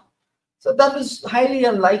and so on. So that was highly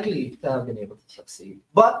unlikely to have been able to succeed.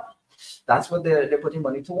 But that's what they're putting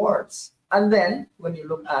money towards. And then when you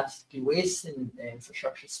look at the waste in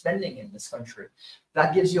infrastructure spending in this country,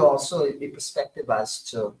 that gives you also a perspective as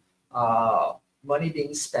to money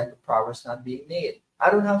being spent, but progress not being made. I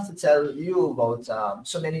don't have to tell you about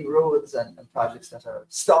so many roads and projects that are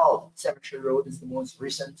stalled. Cemetery Road is the most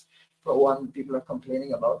recent for one people are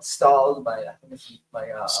complaining about, stalled by, I think it's by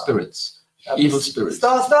spirits, evil spirits.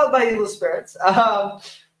 Stalled by evil spirits.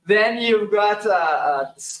 Then you've got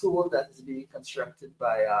a school that is being constructed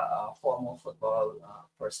by former football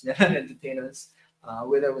personnel and entertainers,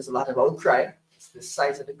 where there was a lot of outcry. It's the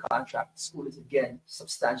size of the contract. The school is again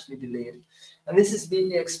substantially delayed, and this has been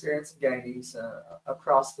the experience of Guyanese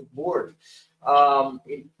across the board.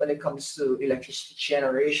 When it comes to electricity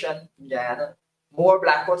generation in Guyana, more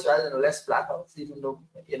blackouts rather than less blackouts, even though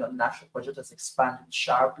the national budget has expanded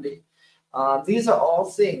sharply. These are all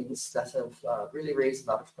things that have really raised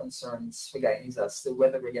a lot of concerns for Guyanese as to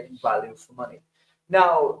whether we're getting value for money.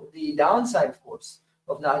 Now, the downside, of course,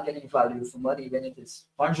 of not getting value for money when it is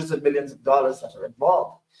hundreds of millions of dollars that are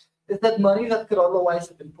involved is that money that could otherwise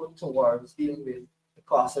have been put towards dealing with the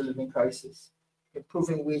cost of living crisis,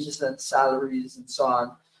 improving wages and salaries and so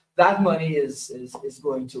on, that money is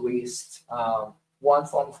going to waste. One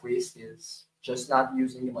form of waste is just not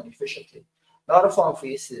using the money efficiently. Another form of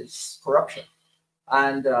waste is corruption.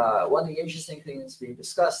 And one of the interesting things being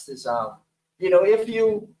discussed is, if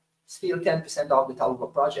you steal 10% off the top of a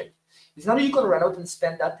project, it's not that you can run out and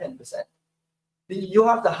spend that 10%. You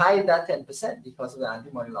have to hide that 10% because of the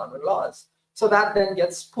anti-money laundering laws. So that then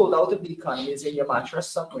gets pulled out of the economy, is in your mattress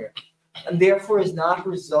somewhere, and therefore is not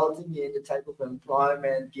resulting in the type of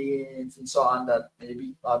employment gains and so on that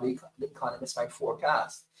maybe the economists might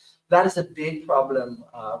forecast. That is a big problem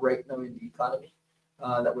right now in the economy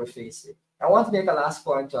that we're facing. I want to make a last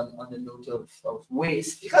point on the note of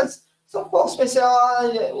waste, because some folks may say,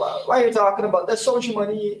 why are you talking about? There's so much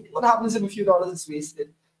money. What happens if a few dollars is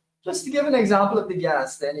wasted? Just to give an example of the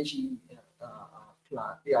energy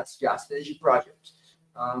plant, gas energy project.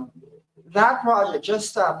 That project,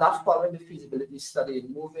 just not following the feasibility study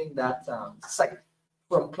and moving that site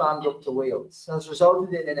from Clonbrook to Wales, has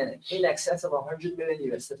resulted in excess of 100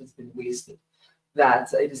 million US that has been wasted.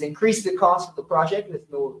 That it has increased the cost of the project with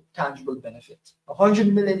no tangible benefit.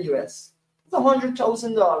 100 million US. It's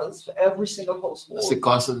 $100,000 for every single household. That's the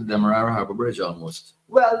cost of the Demerara Harbor Bridge almost.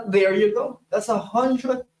 Well, there you go. That's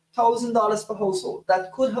 $100,000 per household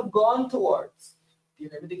that could have gone towards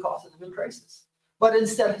dealing with the cost of living crisis, but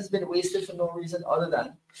instead has been wasted for no reason other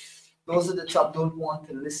than those at the top don't want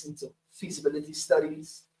to listen to feasibility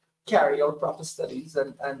studies, carry out proper studies,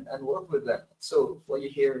 and work with them. So what you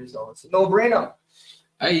hear is also no-brainer.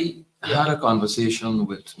 I had a conversation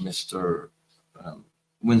with Mr.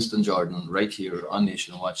 Winston Jordan right here on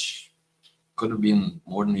Nation Watch. Could have been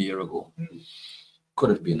more than a year ago.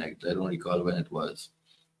 Could have been, I don't recall when it was.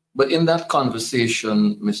 But in that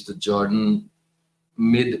conversation, Mr. Jordan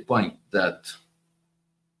made the point that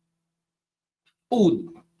food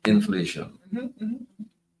inflation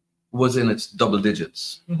was in its double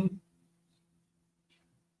digits.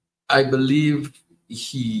 I believe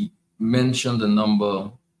he mentioned a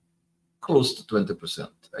number close to 20%.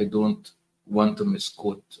 I don't want to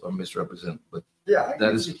misquote or misrepresent, but yeah,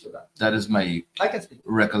 that is my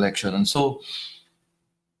recollection. And so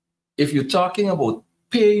if you're talking about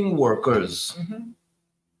paying workers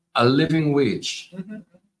a living wage,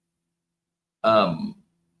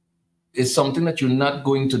 is something that you're not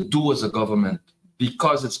going to do as a government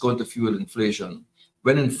because it's going to fuel inflation,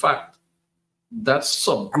 when in fact that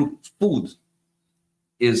subgroup food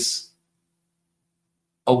is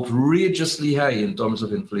outrageously high in terms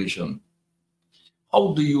of inflation.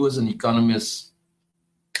 How do you as an economist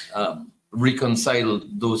reconcile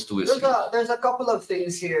those two issues? There's a couple of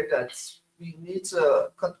things here that we need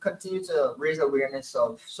to continue to raise awareness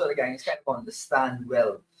of, so the guys kind of understand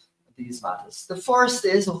well these matters. The first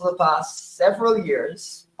is, over the past several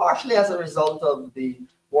years, partially as a result of the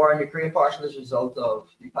war in Ukraine, partially as a result of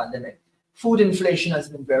the pandemic, food inflation has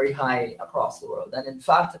been very high across the world. And in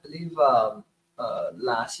fact, I believe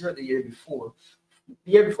last year or the year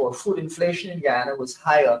before, food inflation in Guyana was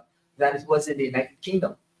higher than it was in the United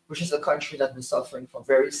Kingdom, which is a country that was suffering from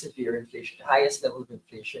very severe inflation, the highest level of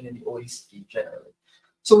inflation in the OECD generally.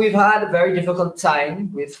 So we've had a very difficult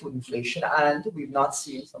time with food inflation, and we've not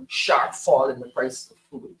seen some sharp fall in the price of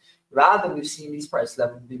food. Rather, we've seen these price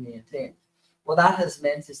levels be maintained. What that has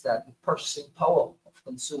meant is that the purchasing power of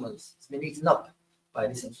consumers has been eaten up by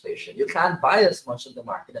this inflation. You can't buy as much of the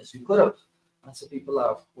market as you could have. And so people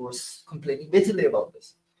are, of course, complaining bitterly about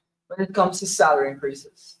this. When it comes to salary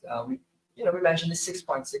increases, we mentioned the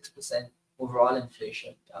 6.6% overall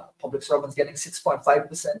inflation. Public servants getting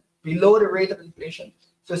 6.5% below the rate of inflation.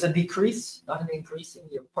 So it's a decrease, not an increase in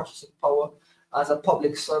your purchasing power as a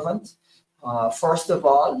public servant. First of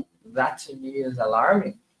all, that to me is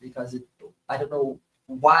alarming because I don't know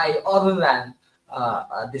why, other than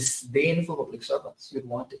disdain for public servants, you'd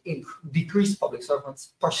want to decrease public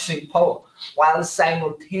servants' purchasing power while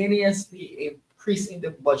simultaneously increasing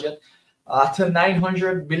the budget to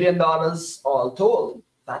 $900 billion all told.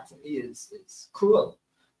 That to me is cruel.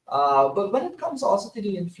 But when it comes also to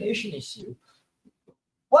the inflation issue,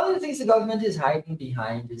 one of the things the government is hiding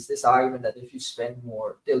behind is this argument that if you spend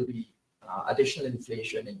more, there'll be additional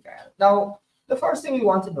inflation in Guyana. Now, the first thing we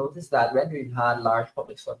want to note is that when we've had large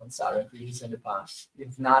public servant salary increases in the past,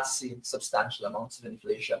 we've not seen substantial amounts of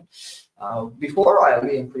inflation. Before oil,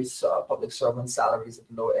 we increased public servant salaries at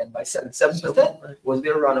the lower end by 7%. Was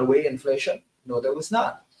there runaway inflation? No, there was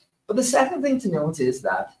not. But the second thing to note is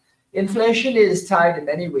that inflation is tied in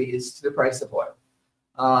many ways to the price of oil.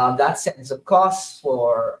 That sends up costs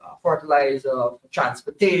for fertilizer, for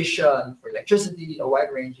transportation, for electricity, a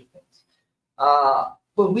wide range of things.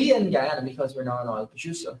 But we in Guyana, because we're not an oil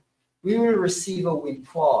producer, we will receive a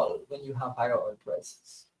windfall when you have higher oil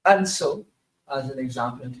prices. And so, as an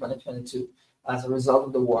example, in 2022, as a result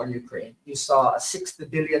of the war in Ukraine, you saw a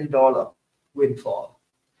 $60 billion windfall.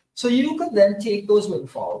 So you could then take those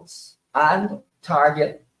windfalls and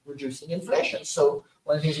target reducing inflation. So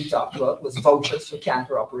one of the things we talked about was vouchers for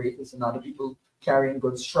canter operators and other people carrying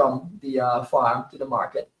goods from the farm to the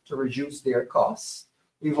market to reduce their costs.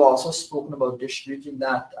 We've also spoken about distributing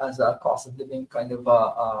that as a cost of living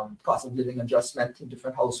cost of living adjustment in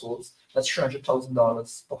different households. That's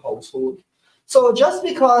 $300,000 per household. So just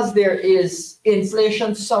because there is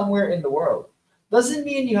inflation somewhere in the world doesn't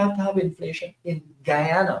mean you have to have inflation in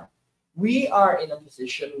Guyana. We are in a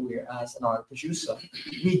position where, as an oil producer,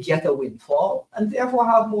 we get a windfall and therefore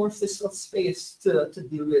have more fiscal space to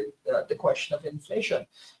deal with the question of inflation.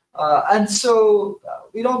 And so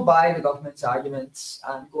we don't buy the government's arguments,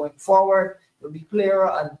 and going forward, it will be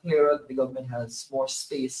clearer and clearer that the government has more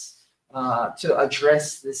space to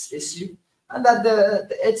address this issue, and that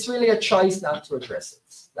it's really a choice not to address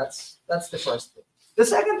it. That's the first thing. The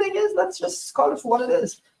second thing is, let's just call it for what it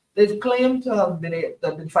is. They've claimed to have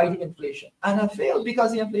been fighting inflation and have failed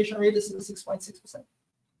because the inflation rate is still 6.6%.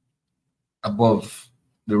 Above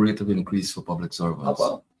the rate of increase for public servants.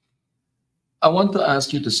 Above. I want to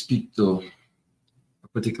ask you to speak to a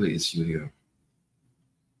particular issue here.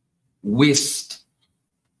 Waste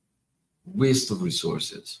of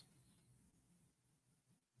resources.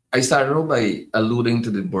 I started out by alluding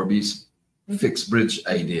to the Berbice fixed bridge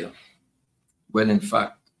idea, when in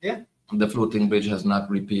fact, the floating bridge has not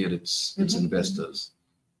repaid its investors.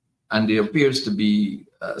 And there appears to be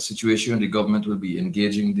a situation the government will be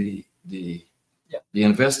engaging the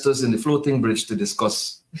investors in the floating bridge to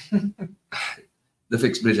discuss the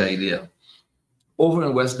fixed bridge idea. Over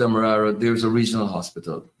in West Demerara, there's a regional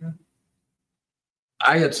hospital.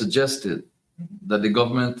 I had suggested that the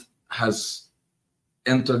government has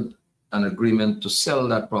entered an agreement to sell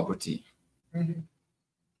that property.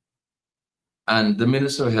 And the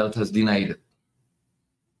Minister of Health has denied it.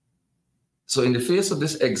 So in the face of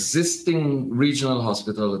this existing regional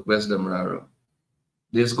hospital at West Demerara,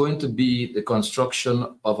 there's going to be the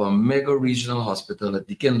construction of a mega regional hospital at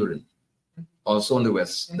Dikendrin, also in the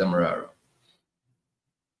West Demerara.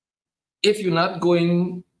 If you're not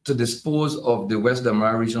going to dispose of the West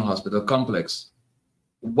Demerara Regional Hospital complex,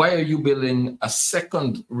 why are you building a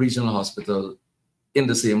second regional hospital in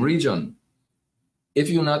the same region? If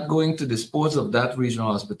you're not going to dispose of that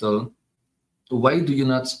regional hospital, why do you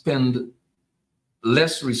not spend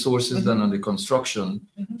less resources than on the construction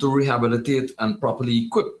to rehabilitate and properly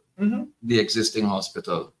equip the existing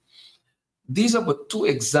hospital? These are but two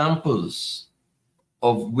examples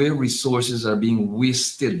of where resources are being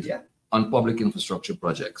wasted on public infrastructure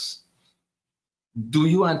projects. Do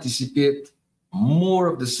you anticipate more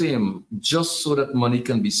of the same just so that money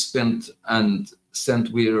can be spent and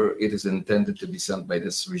sent where it is intended to be sent by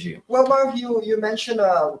this regime. Well, Marv, you mentioned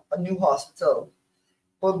a new hospital,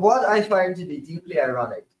 but what I find to be deeply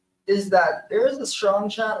ironic is that there is a strong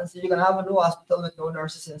chance that you're going to have a new hospital with no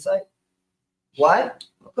nurses inside. Why?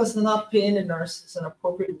 Because they're not paying the nurses an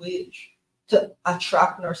appropriate wage to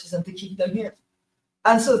attract nurses and to keep them here.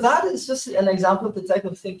 And so that is just an example of the type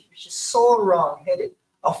of thinking which is so wrong-headed,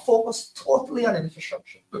 a focus totally on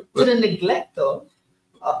infrastructure, to the neglect of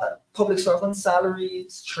public servant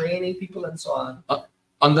salaries, training people, and so on.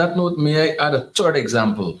 On that note, may I add a third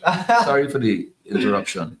example? Sorry for the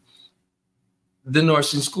interruption. The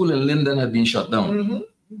nursing school in Linden had been shut down,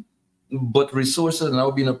 but resources are now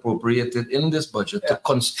being appropriated in this budget to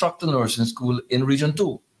construct a nursing school in Region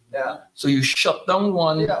 2. Yeah. So you shut down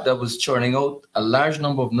one that was churning out a large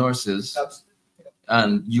number of nurses,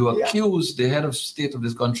 and you accused the head of state of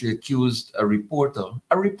this country, accused a reporter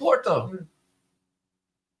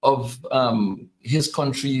of his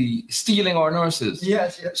country stealing our nurses.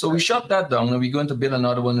 Yes. So we shut that down, and we're going to build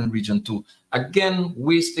another one in Region 2. Again,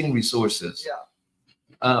 wasting resources.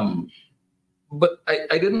 But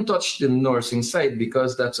I didn't touch the nursing side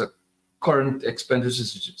because that's a current expenditure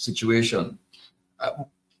situation.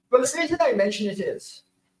 Well, the reason I mention it is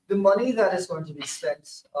the money that is going to be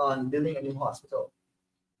spent on building a new hospital.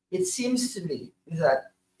 It seems to me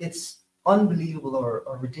that it's unbelievable or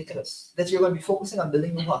ridiculous that you're going to be focusing on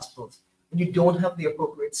building new hospitals and you don't have the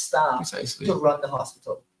appropriate staff to run the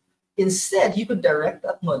hospital. Instead, you could direct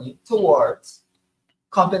that money towards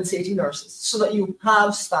compensating nurses so that you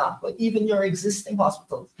have staff, but even your existing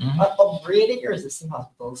hospitals, upgrading your existing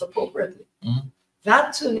hospitals appropriately.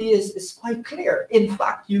 That to me is quite clear. In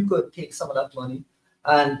fact, you could take some of that money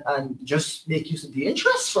and just make use of the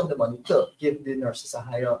interest from the money to give the nurses a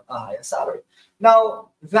higher salary. Now,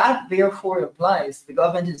 that therefore implies the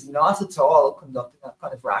government is not at all conducting a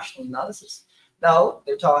kind of rational analysis. Now,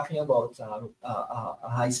 they're talking about a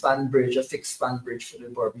high-span bridge, a fixed-span bridge for the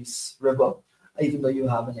Berbice River, even though you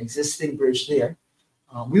have an existing bridge there.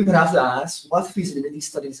 We would have to ask what feasibility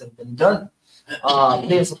studies have been done.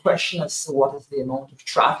 There's a question as to what is the amount of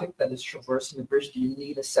traffic that is traversing the bridge. Do you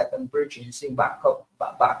need a second bridge? Are you seeing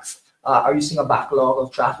backs? Are you seeing a backlog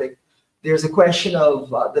of traffic? There's a question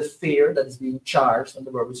of the fare that is being charged on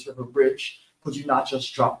the Berbice River Bridge. Could you not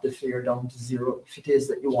just drop the fare down to zero if it is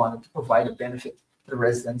that you wanted to provide a benefit to the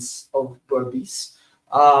residents of Berbice?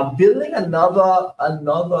 Building another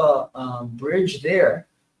bridge there,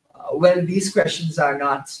 when these questions are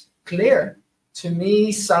not clear, to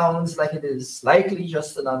me sounds like it is likely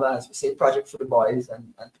just another, as we say, project for the boys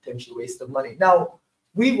and potential waste of money. Now,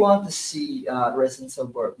 we want to see residents of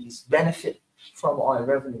Berbice benefit from oil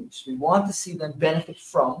revenues. We want to see them benefit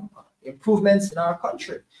from improvements in our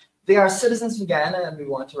country. They are citizens of Guyana, and we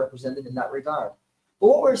want to represent them in that regard. But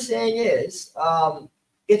what we're saying is,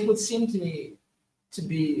 it would seem to me to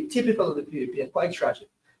be typical of the PUP and quite tragic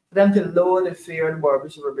for them to lower the fare in the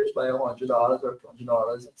Berbice River Bridge by $100 or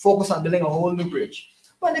 $200 and focus on building a whole new bridge,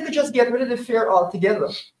 when they could just get rid of the fare altogether,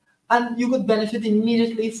 and you could benefit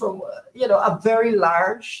immediately from a very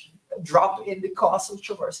large drop in the cost of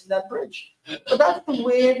traversing that bridge. But that's the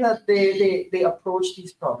way that they approach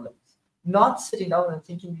these problems, not sitting down and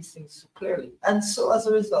thinking these things so clearly. And so as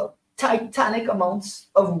a result, titanic amounts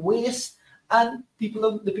of waste, and the people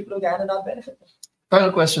of Guyana not benefiting.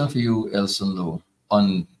 Final question for you, Elson Lowe,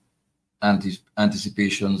 on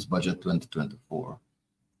Anticipations Budget 2024.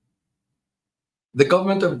 The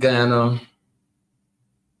government of Guyana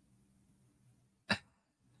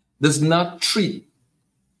does not treat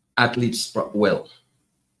athletes well.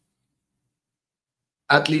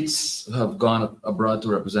 Athletes have gone abroad to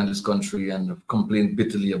represent this country and have complained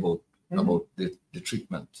bitterly about the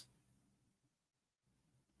treatment.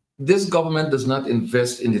 This government does not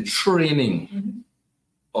invest in the training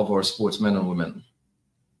of our sportsmen and women,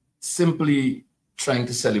 simply trying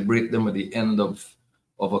to celebrate them at the end of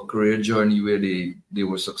a career journey where they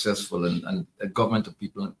were successful, and the government of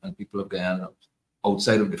people of Guyana,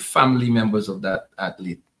 outside of the family members of that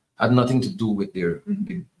athlete, had nothing to do with their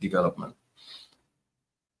development.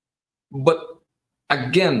 But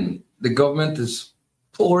again, the government is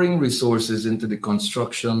pouring resources into the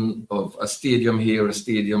construction of a stadium here, a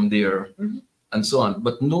stadium there, and so on.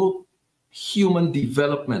 But no human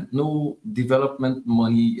development, no development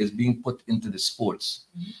money is being put into the sports.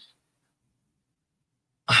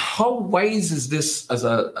 How wise is this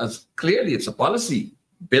as clearly it's a policy?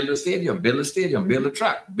 Build a stadium, build a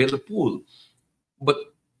track, build a pool, but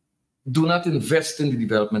do not invest in the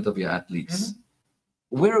development of your athletes.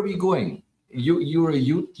 Where are we going? You're a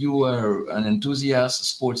youth, you are an enthusiast, a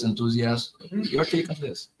sports enthusiast. Your take on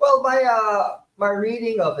this? Well, my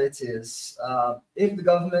reading of it is if the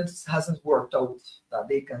government hasn't worked out that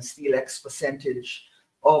they can steal X percentage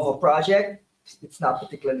of a project, it's not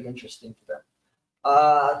particularly interesting to them.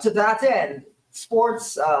 To that end,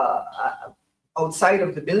 sports outside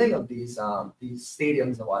of the building of these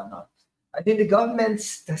stadiums and whatnot, I think the government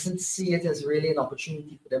doesn't see it as really an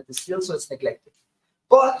opportunity for them to steal, so it's neglected.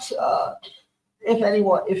 But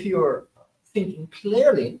if you're thinking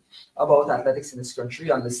clearly about athletics in this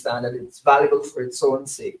country, understand that it's valuable for its own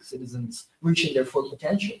sake, citizens reaching their full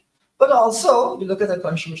potential. But also, you look at a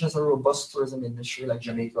country which has a robust tourism industry like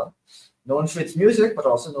Jamaica, known for its music, but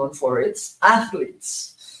also known for its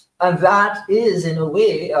athletes. And that is, in a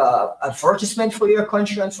way, advertisement for your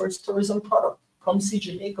country and for its tourism product. Come see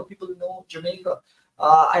Jamaica. People know Jamaica.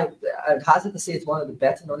 I'd hazard to say it's one of the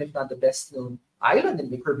better known, if not the best known island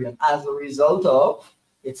in the Caribbean as a result of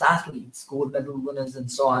its athletes, gold medal winners, and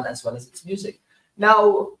so on, as well as its music.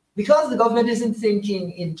 Now, because the government isn't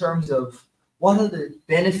thinking in terms of what are the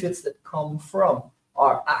benefits that come from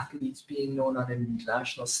our athletes being known on an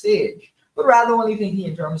international stage, but rather only thinking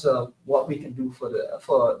in terms of what we can do for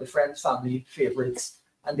the friends, family, favorites,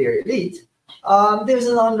 and their elite, there's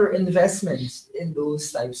an underinvestment in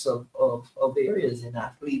those types of areas, in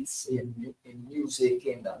athletes, in music,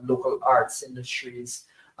 in local arts industries.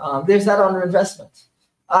 There's that underinvestment.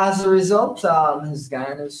 As a result,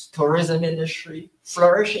 Guyana's tourism industry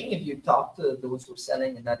flourishing. If you talk to those who are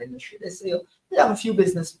selling in that industry, they say we have a few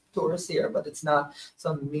business tourists here, but it's not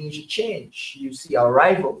some major change. You see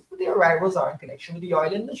arrivals, but the arrivals are in connection with the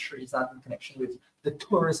oil industry. It's not in connection with the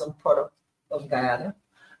tourism product of Guyana.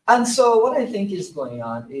 And so what I think is going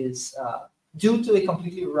on is due to a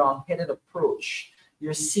completely wrong-headed approach,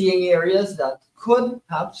 you're seeing areas that could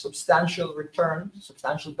have substantial return,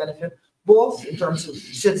 substantial benefit, both in terms of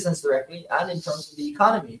citizens directly and in terms of the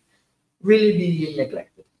economy, really being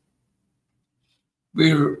neglected.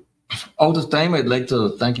 We're out of time. I'd like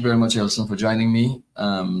to thank you very much, Elson, for joining me,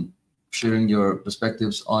 sharing your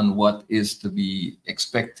perspectives on what is to be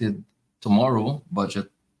expected tomorrow,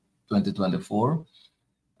 budget 2024.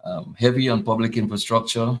 Heavy on public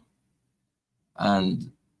infrastructure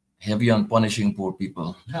and heavy on punishing poor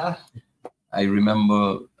people. I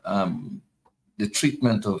remember the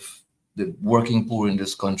treatment of the working poor in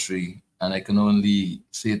this country, and I can only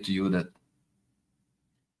say to you that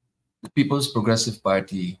the People's Progressive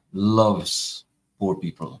Party loves poor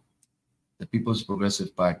people. The People's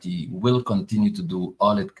Progressive Party will continue to do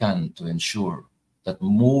all it can to ensure that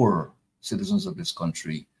more citizens of this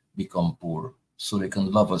country become poor so they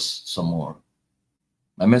can love us some more.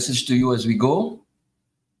 My message to you as we go,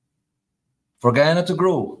 for Guyana to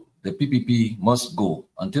grow, the PPP must go.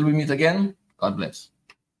 Until we meet again, God bless.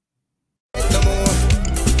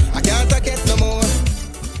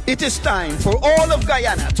 It is time for all of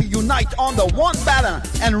Guyana to unite on the one banner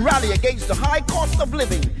and rally against the high cost of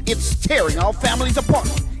living. It's tearing our families apart.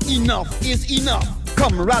 Enough is enough.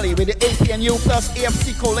 Come rally with the APNU plus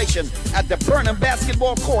AFC coalition at the Burnham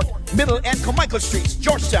Basketball Court, Middle and Carmichael Streets,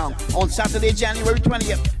 Georgetown, on Saturday, January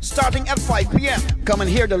 20th, starting at 5 p.m. Come and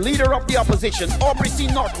hear the leader of the opposition, Aubrey C.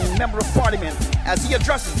 Norton, Member of Parliament, as he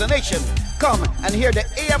addresses the nation. Come and hear the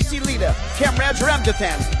AFC leader, Kamraj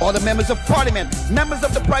Ramjatan, all the members of Parliament, members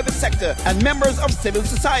of the private sector, and members of civil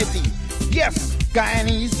society. Yes,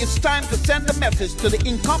 Guyanese, it's time to send a message to the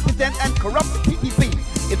incompetent and corrupt PPP.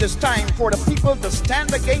 It is time for the people to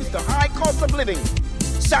stand against the high cost of living.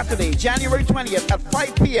 Saturday, January 20th at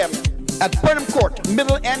 5 p.m. at Burnham Court,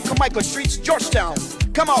 Middle and Carmichael Streets, Georgetown.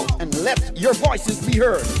 Come out and let your voices be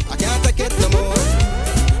heard. I can't take it no more.